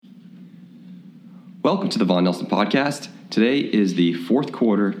Welcome to the Vaughan Nelson Podcast. Today is the fourth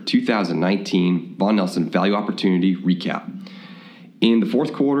quarter 2019 Vaughan Nelson Value Opportunity Recap. In the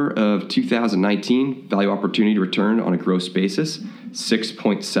fourth quarter of 2019, Value Opportunity returned on a gross basis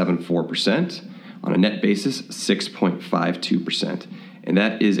 6.74%, on a net basis 6.52%, and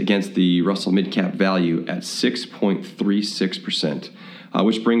that is against the Russell Midcap Value at 6.36%,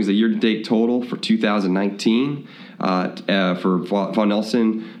 which brings the year-to-date total for 2019 for Vaughan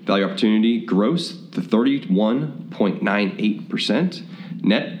Nelson Value Opportunity gross to 31.98%,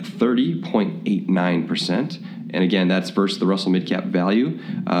 net 30.89%, and again, that's versus the Russell Midcap Value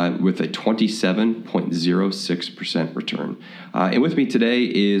with a 27.06% return. And with me today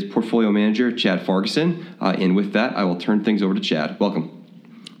is Portfolio Manager Chad Farguson, and with that, I will turn things over to Chad. Welcome.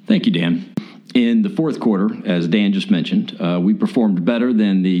 Thank you, Dan. In the fourth quarter, as Dan just mentioned, we performed better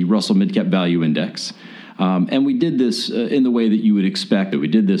than the Russell Midcap Value Index. And we did this in the way that you would expect. We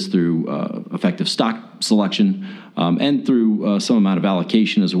did this through effective stock selection and through some amount of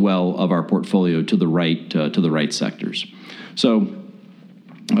allocation as well of our portfolio to the right sectors. So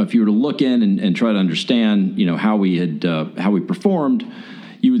if you were to look in and try to understand, how we performed,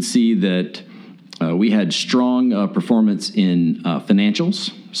 you would see that we had strong performance in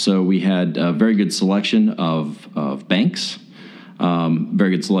financials. So we had a very good selection of banks, very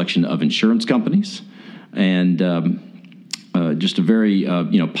good selection of insurance companies, and just a very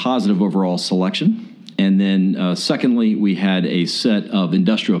positive overall selection. And then secondly, we had a set of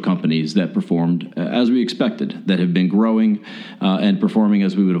industrial companies that performed as we expected, that have been growing and performing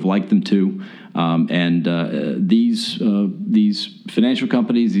as we would have liked them to. These financial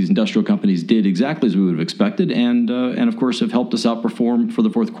companies, these industrial companies did exactly as we would have expected and of course have helped us outperform for the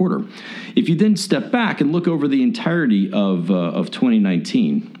fourth quarter. If you then step back and look over the entirety of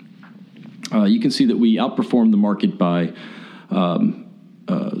 2019, you can see that we outperformed the market by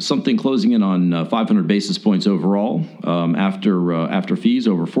something closing in on 500 basis points overall after fees,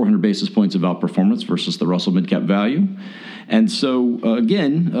 over 400 basis points of outperformance versus the Russell Midcap Value. And so,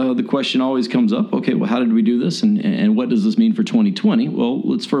 again, the question always comes up, okay, well, how did we do this and what does this mean for 2020? Well,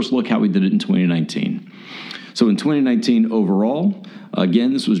 let's first look how we did it in 2019. So in 2019 overall,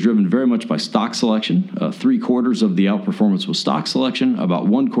 again, this was driven very much by stock selection. 3/4 of the outperformance was stock selection. About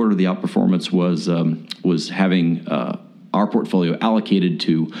 1/4 of the outperformance was having our portfolio allocated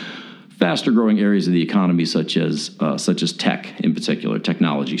to faster growing areas of the economy, such as tech, in particular,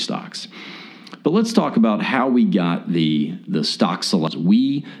 technology stocks. But let's talk about how we got the stock selection.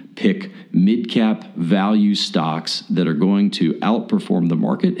 We pick mid-cap value stocks that are going to outperform the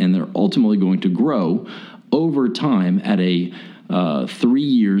market, and they're ultimately going to grow over time at a 3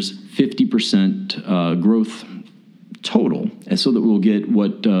 years, 50% growth total, and so that we'll get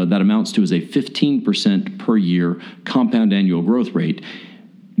what that amounts to is a 15% per year compound annual growth rate,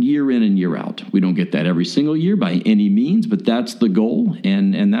 year in and year out. We don't get that every single year by any means, but that's the goal,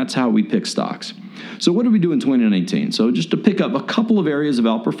 and that's how we pick stocks. So what did we do in 2019? So just to pick up a couple of areas of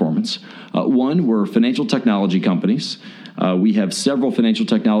outperformance. One were financial technology companies. We have several financial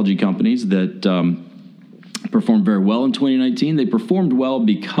technology companies that performed very well in 2019. They performed well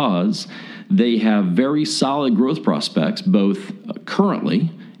because they have very solid growth prospects, both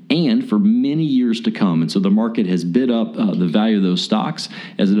currently and for many years to come. And so the market has bid up the value of those stocks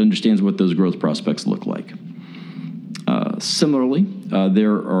as it understands what those growth prospects look like. Similarly,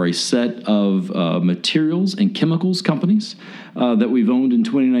 there are a set of materials and chemicals companies that we've owned in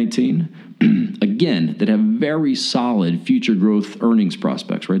 2019, again, that have very solid future growth earnings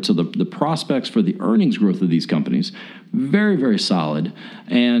prospects, right? So the prospects for the earnings growth of these companies, very, very solid.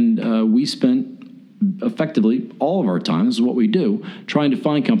 And we spent effectively all of our time, this is what we do, trying to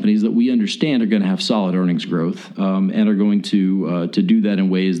find companies that we understand are going to have solid earnings growth and are going to do that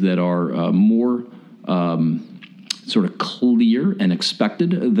in ways that are more sort of clear and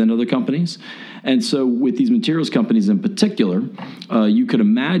expected than other companies. And so with these materials companies in particular, you could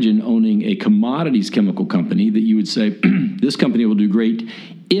imagine owning a commodities chemical company that you would say, this company will do great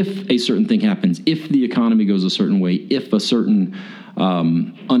if a certain thing happens, if the economy goes a certain way, if a certain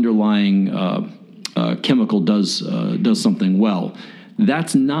underlying chemical does something well.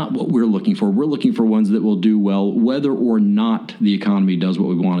 That's not what we're looking for. We're looking for ones that will do well whether or not the economy does what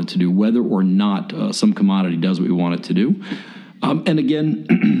we want it to do, whether or not some commodity does what we want it to do. And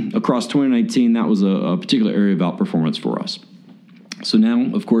again, across 2019, that was a particular area of outperformance for us. So now,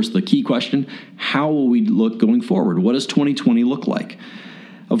 of course, the key question, how will we look going forward? What does 2020 look like?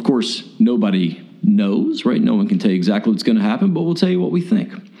 Of course, nobody knows, right? No one can tell you exactly what's going to happen, but we'll tell you what we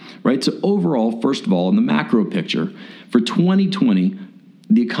think, right? So overall, first of all, in the macro picture, for 2020,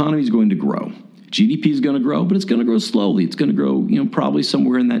 the economy is going to grow. GDP is going to grow, but it's going to grow slowly. It's going to grow, probably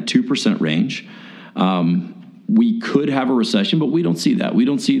somewhere in that 2% range. We could have a recession, but we don't see that. We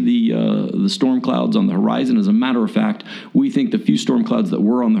don't see the storm clouds on the horizon. As a matter of fact, we think the few storm clouds that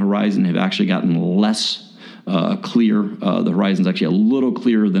were on the horizon have actually gotten less clear. The horizon's actually a little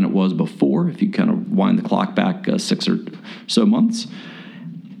clearer than it was before, if you kind of wind the clock back 6 or so months.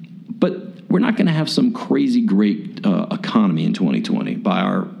 But we're not going to have some crazy great economy in 2020 by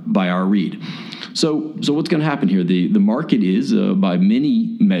our read. So what's going to happen here? The market is, by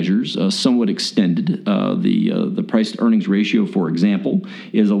many measures, somewhat extended. The price-to-earnings ratio, for example,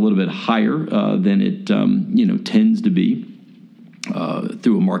 is a little bit higher than it tends to be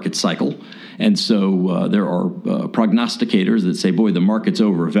through a market cycle. And so there are prognosticators that say, boy, the market's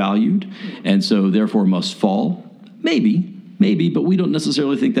overvalued, and so therefore must fall. Maybe, but we don't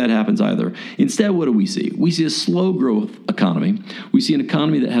necessarily think that happens either. Instead, what do we see? We see a slow growth economy. We see an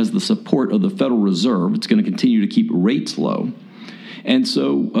economy that has the support of the Federal Reserve. It's going to continue to keep rates low. And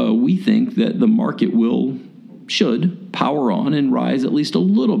so we think that the market should power on and rise at least a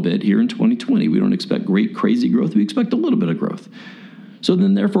little bit here in 2020. We don't expect great, crazy growth. We expect a little bit of growth. So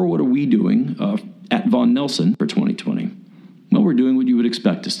then, therefore, what are we doing at Vaughan Nelson for 2020? Well, we're doing what you would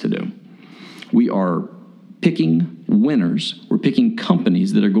expect us to do. We are picking winners. We're picking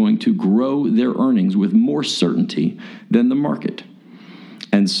companies that are going to grow their earnings with more certainty than the market.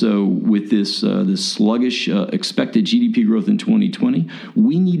 And so with this sluggish expected GDP growth in 2020,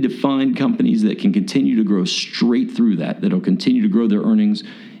 we need to find companies that can continue to grow straight through that'll continue to grow their earnings,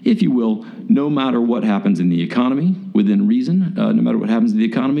 if you will, no matter what happens in the economy, within reason. No matter what happens in the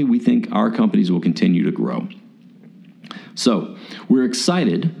economy, we think our companies will continue to grow. So we're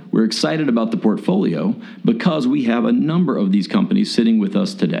excited. We're excited about the portfolio because we have a number of these companies sitting with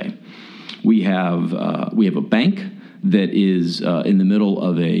us today. We have a bank that is in the middle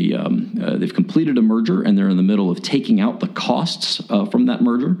of they've completed a merger, and they're in the middle of taking out the costs from that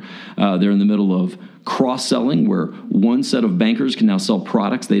merger. They're in the middle of cross-selling, where one set of bankers can now sell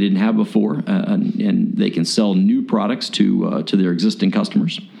products they didn't have before, and they can sell new products to their existing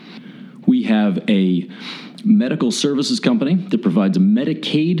customers. We have a medical services company that provides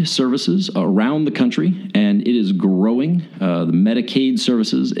Medicaid services around the country, and it is growing. The Medicaid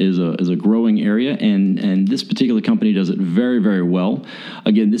services is a growing area, and this particular company does it very, very well.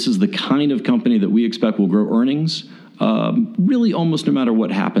 Again, this is the kind of company that we expect will grow earnings really almost no matter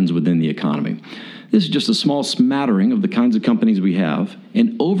what happens within the economy. This is just a small smattering of the kinds of companies we have.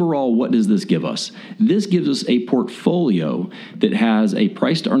 And overall, what does this give us? This gives us a portfolio that has a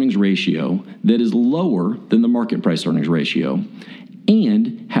price-to-earnings ratio that is lower than the market price-to-earnings ratio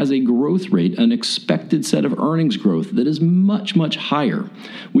and has a growth rate, an expected set of earnings growth that is much, much higher.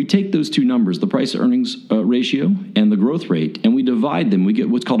 We take those two numbers, the price-to-earnings ratio and the growth rate, and we divide them. We get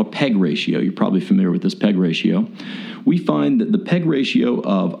what's called a PEG ratio. You're probably familiar with this PEG ratio. We find that the PEG ratio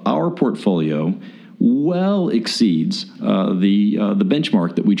of our portfolio well exceeds the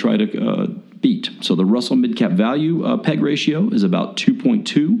benchmark that we try to beat. So the Russell Midcap Value PEG ratio is about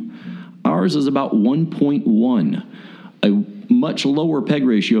 2.2. Ours is about 1.1. A much lower PEG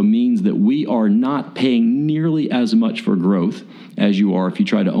ratio means that we are not paying nearly as much for growth as you are if you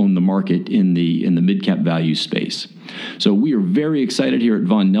try to own the market in the midcap value space. So we are very excited here at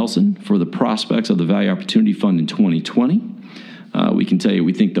Vaughan Nelson for the prospects of the Value Opportunity Fund in 2020. We can tell you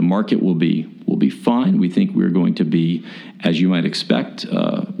we think the market will be fine. We think we're going to be, as you might expect,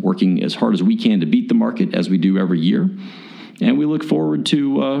 working as hard as we can to beat the market as we do every year. And we look forward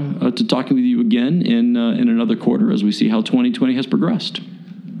to talking with you again in another quarter as we see how 2020 has progressed.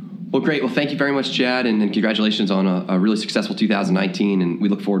 Well, great. Well, thank you very much, Chad, and congratulations on a really successful 2019. And we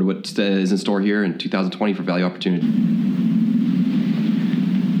look forward to what is in store here in 2020 for Value Opportunity.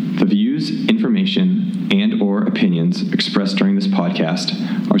 The views, information, and/or opinions expressed during this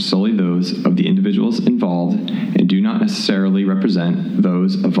podcast are solely those of the individuals involved and do not necessarily represent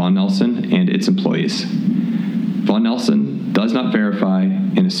those of Vaughan Nelson and its employees. Vaughan Nelson does not verify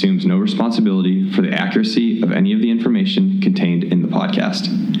and assumes no responsibility for the accuracy of any of the information contained in the podcast.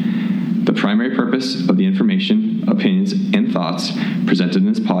 The primary purpose of the information, opinions, and thoughts presented in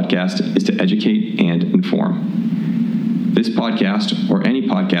this podcast is to educate and inform. This podcast, or any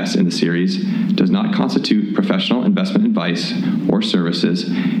podcast in the series, does not constitute professional investment advice or services,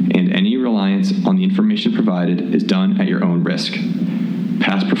 and any reliance on the information provided is done at your own risk.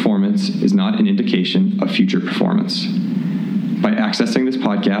 Past performance is not an indication of future performance. By accessing this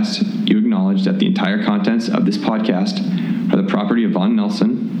podcast, you acknowledge that the entire contents of this podcast are the property of Vaughan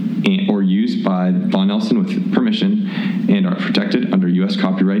Nelson or used by Vaughan Nelson with permission and are protected under U.S.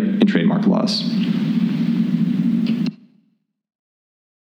 copyright and trademark laws.